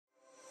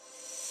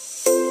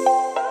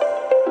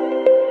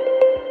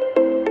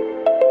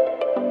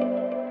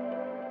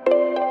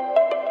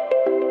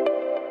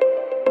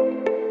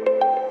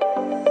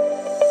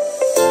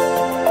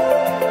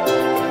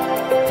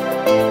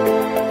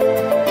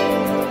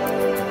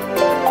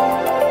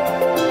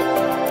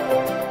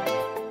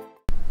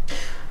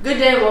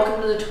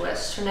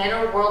service.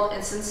 Tornado World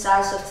Instant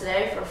Status of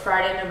today for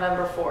Friday,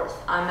 November 4th.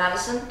 I'm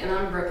Madison. And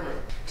I'm Brooklyn.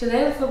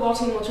 Today the football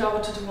team will travel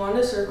to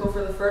Tawanda Circle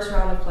for the first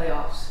round of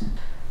playoffs.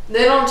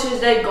 Then on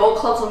Tuesday, Gold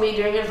Clubs will meet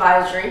during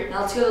advisory.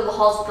 Now let's go to the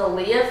halls with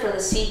Aaliyah for the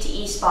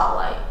CTE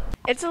Spotlight.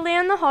 It's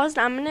Aaliyah in the halls,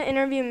 and I'm going to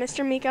interview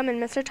Mr. Meekum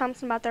and Mr.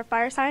 Thompson about their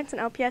fire science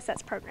and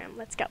LPSS program.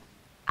 Let's go.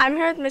 I'm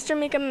here with Mr.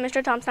 Meekum and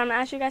Mr. Thompson. I'm going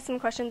to ask you guys some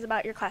questions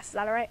about your class. Is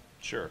that all right?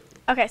 Sure.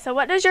 Okay, so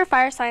what does your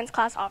fire science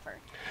class offer?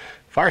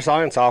 Fire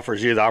science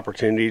offers you the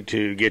opportunity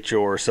to get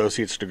your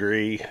associate's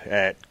degree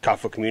at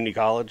Coffee Community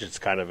College. It's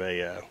kind of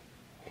a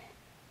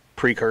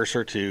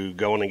precursor to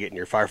going and getting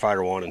your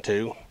firefighter 1 and 2.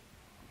 You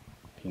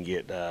can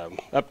get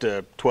up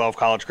to 12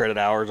 college credit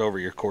hours over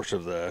your course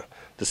of the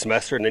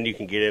semester, and then you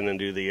can get in and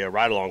do the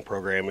ride-along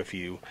program if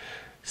you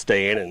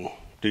stay in and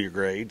do your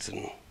grades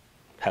and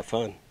have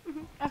fun.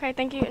 Mm-hmm. Okay,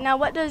 thank you. Now,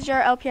 what does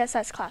your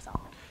LPSS class offer?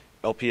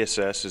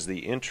 LPSS is the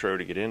intro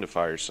to get into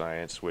fire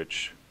science,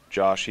 which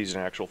Josh, he's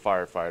an actual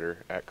firefighter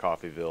at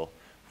Coffeyville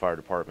Fire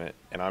Department,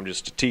 and I'm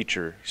just a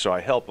teacher, so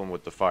I help him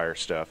with the fire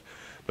stuff.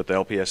 But the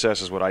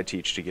LPSS is what I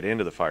teach to get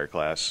into the fire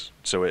class,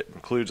 so it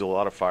includes a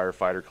lot of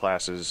firefighter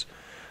classes.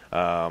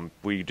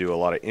 We do a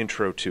lot of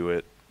intro to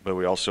it, but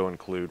we also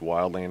include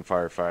wildland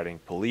firefighting,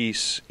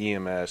 police,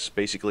 EMS,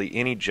 basically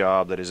any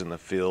job that is in the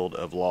field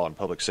of law and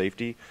public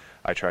safety.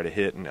 I try to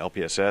hit in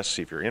LPSS,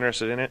 see if you're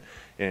interested in it,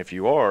 and if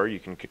you are, you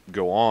can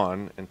go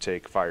on and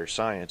take fire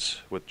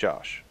science with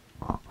Josh.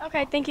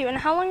 Okay, thank you. And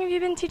how long have you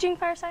been teaching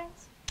fire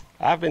science?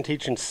 I've been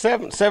teaching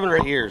seven or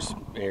 8 years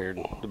here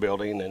in the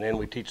building, and then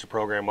we teach the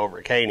program over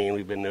at Caney, and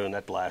we've been doing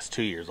that the last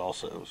 2 years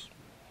also.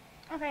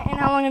 Okay, and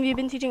how long have you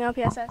been teaching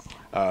LPSS?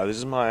 This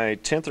is my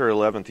 10th or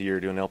 11th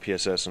year doing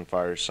LPSS and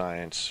fire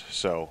science,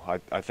 so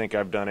I think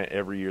I've done it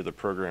every year the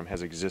program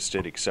has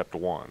existed except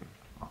one.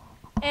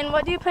 And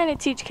what do you plan to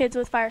teach kids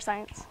with fire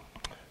science?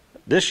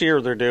 This year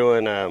they're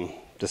doing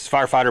just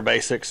firefighter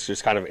basics,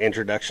 just kind of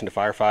introduction to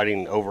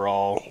firefighting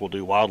overall. We'll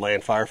do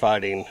wildland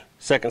firefighting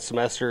second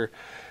semester.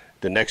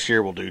 The next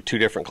year we'll do 2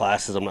 different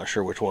classes. I'm not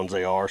sure which ones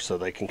they are, so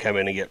they can come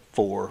in and get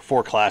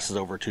four classes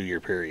over a 2-year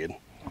period.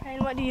 Okay,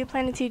 and what do you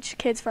plan to teach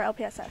kids for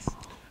LPSS?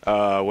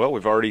 Well,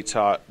 we've already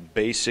taught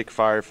basic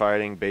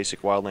firefighting,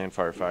 basic wildland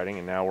firefighting,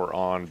 and now we're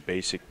on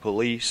basic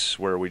police,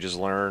 where we just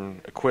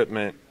learn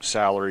equipment,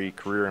 salary,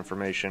 career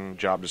information,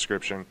 job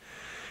description.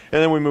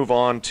 And then we move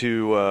on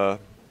to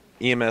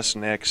EMS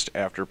next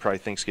after probably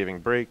Thanksgiving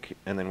break,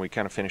 and then we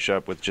kind of finish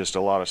up with just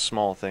a lot of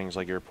small things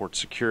like airport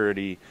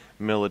security,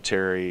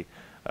 military,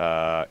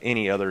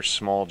 any other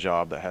small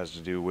job that has to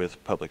do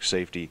with public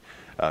safety.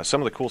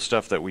 Some of the cool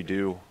stuff that we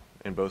do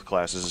in both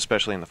classes,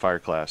 especially in the fire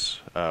class,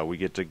 we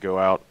get to go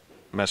out,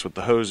 mess with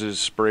the hoses,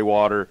 spray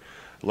water,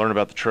 learn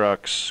about the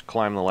trucks,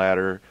 climb the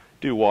ladder,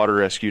 do water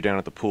rescue down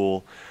at the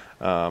pool.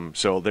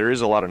 So there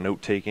is a lot of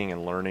note-taking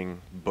and learning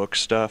book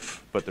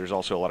stuff, but there's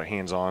also a lot of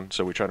hands-on,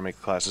 so we try to make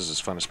the classes as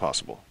fun as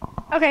possible.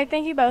 Okay,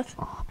 thank you both.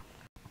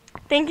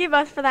 Thank you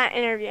both for that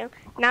interview.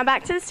 Now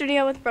back to the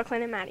studio with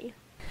Brooklyn and Maddie.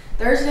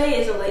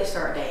 Thursday is a late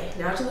start day.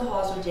 Now to the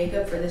halls with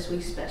Jacob for this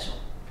week's special.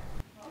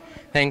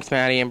 Thanks,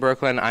 Maddie and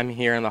Brooklyn. I'm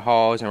here in the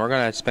halls, and we're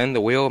going to spin the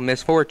wheel of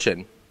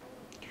misfortune.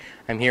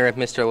 I'm here with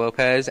Mr.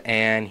 Lopez,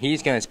 and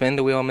he's going to spin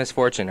the wheel of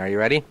misfortune. Are you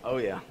ready? Oh,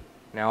 yeah.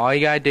 Now, all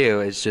you got to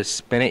do is just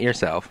spin it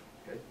yourself.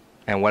 Okay.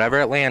 And whatever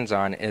it lands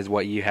on is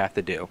what you have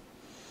to do.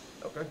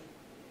 Okay.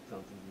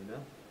 Sounds easy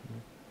enough.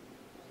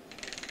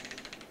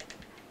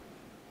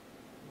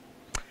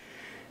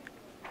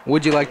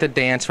 Would you like to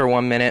dance for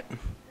 1 minute?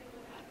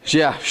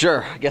 Yeah,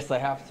 sure. I guess I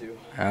have to.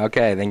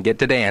 Okay, then get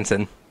to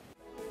dancing.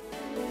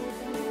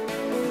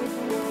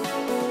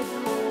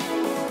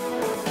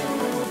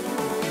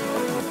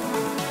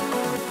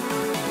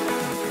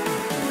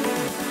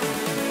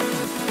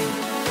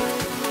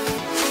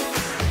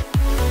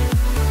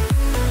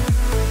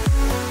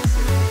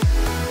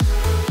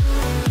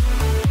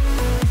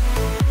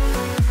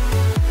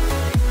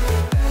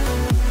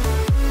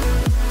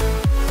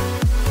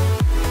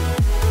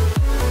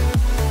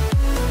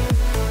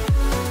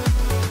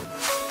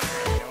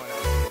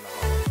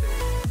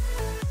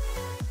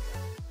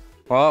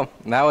 Well,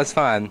 that was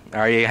fun.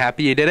 Are you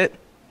happy you did it?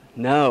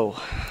 No.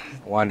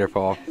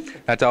 Wonderful.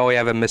 That's all we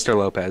have of Mr.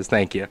 Lopez.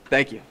 Thank you.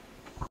 Thank you.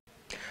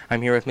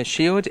 I'm here with Miss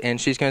Shields, and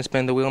she's going to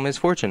spin the wheel of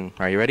misfortune.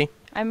 Are you ready?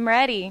 I'm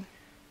ready.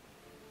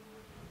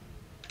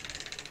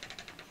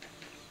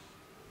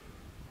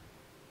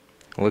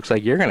 Looks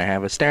like you're going to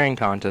have a staring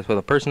contest with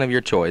a person of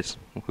your choice.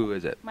 Who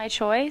is it? My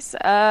choice?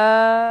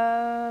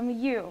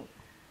 You.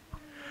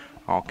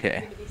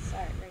 Okay.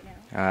 Start right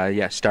now.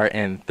 Yeah, start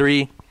in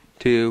 3,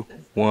 2,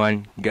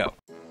 1, go.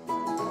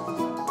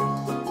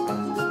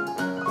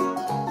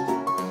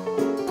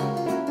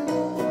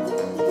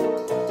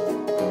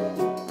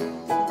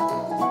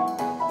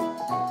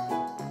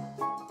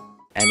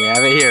 And you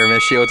have it here,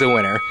 Miss Shields, a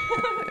winner.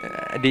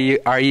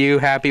 Are you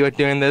happy with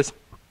doing this?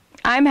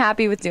 I'm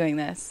happy with doing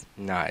this.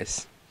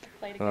 Nice.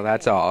 Well,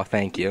 that's all.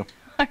 Thank you.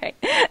 All right.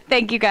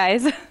 Thank you,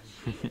 guys.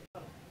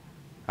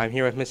 I'm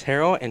here with Miss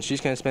Harrell, and she's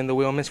going to spin the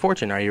wheel of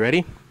misfortune. Are you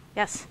ready?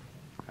 Yes.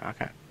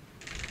 Okay.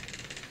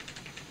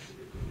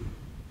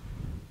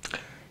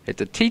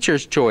 It's a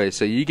teacher's choice,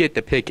 so you get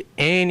to pick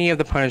any of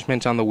the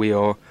punishments on the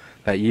wheel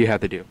that you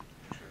have to do.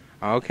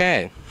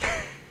 Okay.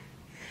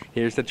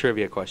 Here's the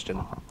trivia question.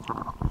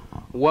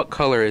 What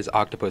color is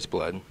octopus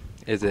blood?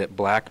 Is it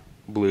black,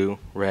 blue,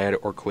 red,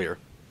 or clear?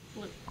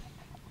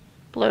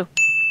 Blue.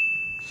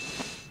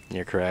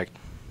 You're correct.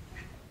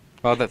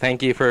 Well,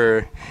 thank you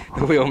for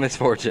the wheel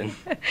Misfortune.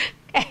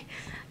 Okay.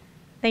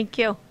 Thank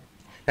you.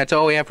 That's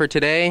all we have for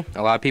today.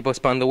 A lot of people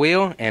spun the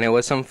wheel, and it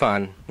was some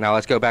fun. Now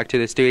let's go back to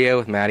the studio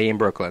with Maddie and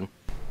Brooklyn.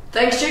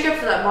 Thanks, Jacob,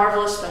 for that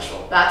marvelous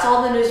special. That's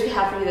all the news we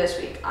have for you this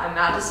week. I'm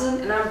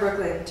Madison. And I'm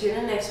Brooklyn. Tune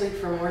in next week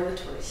for more of the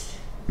twist.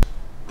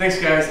 Thanks,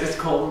 guys. It's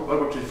Colton.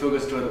 Welcome to the Feel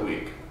Good Story of the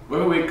Week.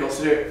 Every week, I'll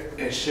sit here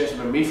and share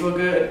something that made me feel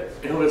good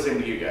and hope the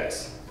same to you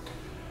guys.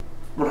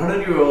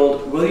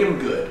 100-year-old William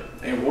Good,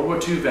 a World War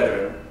II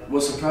veteran,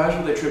 was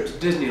surprised with a trip to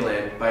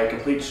Disneyland by a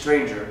complete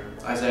stranger,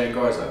 Isaiah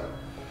Garza.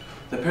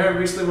 The pair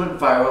recently went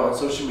viral on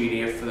social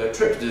media for their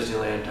trip to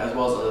Disneyland, as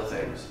well as other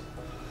things.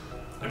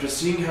 After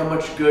seeing how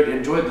much Good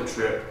enjoyed the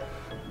trip,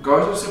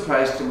 Garza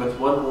surprised him with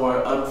one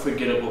more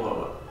unforgettable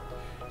moment.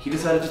 He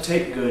decided to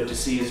take Good to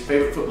see his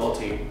favorite football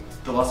team,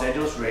 the Los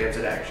Angeles Rams,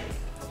 in action.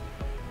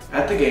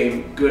 At the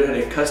game, Good had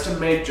a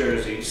custom-made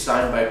jersey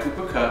signed by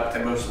Cooper Kupp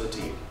and most of the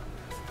team,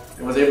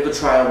 and was able to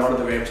try on one of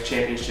the Rams'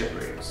 championship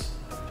rings.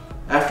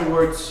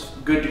 Afterwards,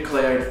 Good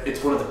declared,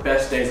 "It's one of the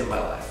best days of my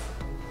life."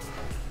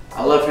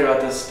 I love hearing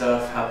about this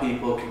stuff, how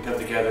people can come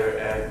together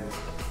and,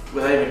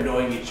 without even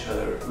knowing each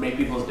other, make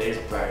people's days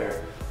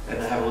brighter and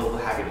have a little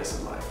happiness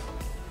in life.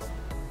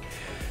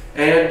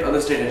 And on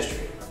this day in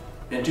history,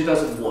 in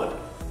 2001,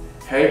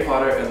 Harry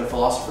Potter and the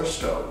Philosopher's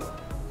Stone,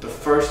 the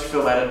first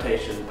film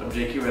adaptation of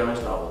J.K.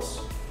 Rowling's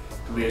novels,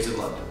 premieres in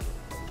London.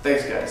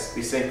 Thanks, guys.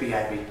 Be safe, be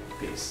happy.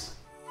 Peace.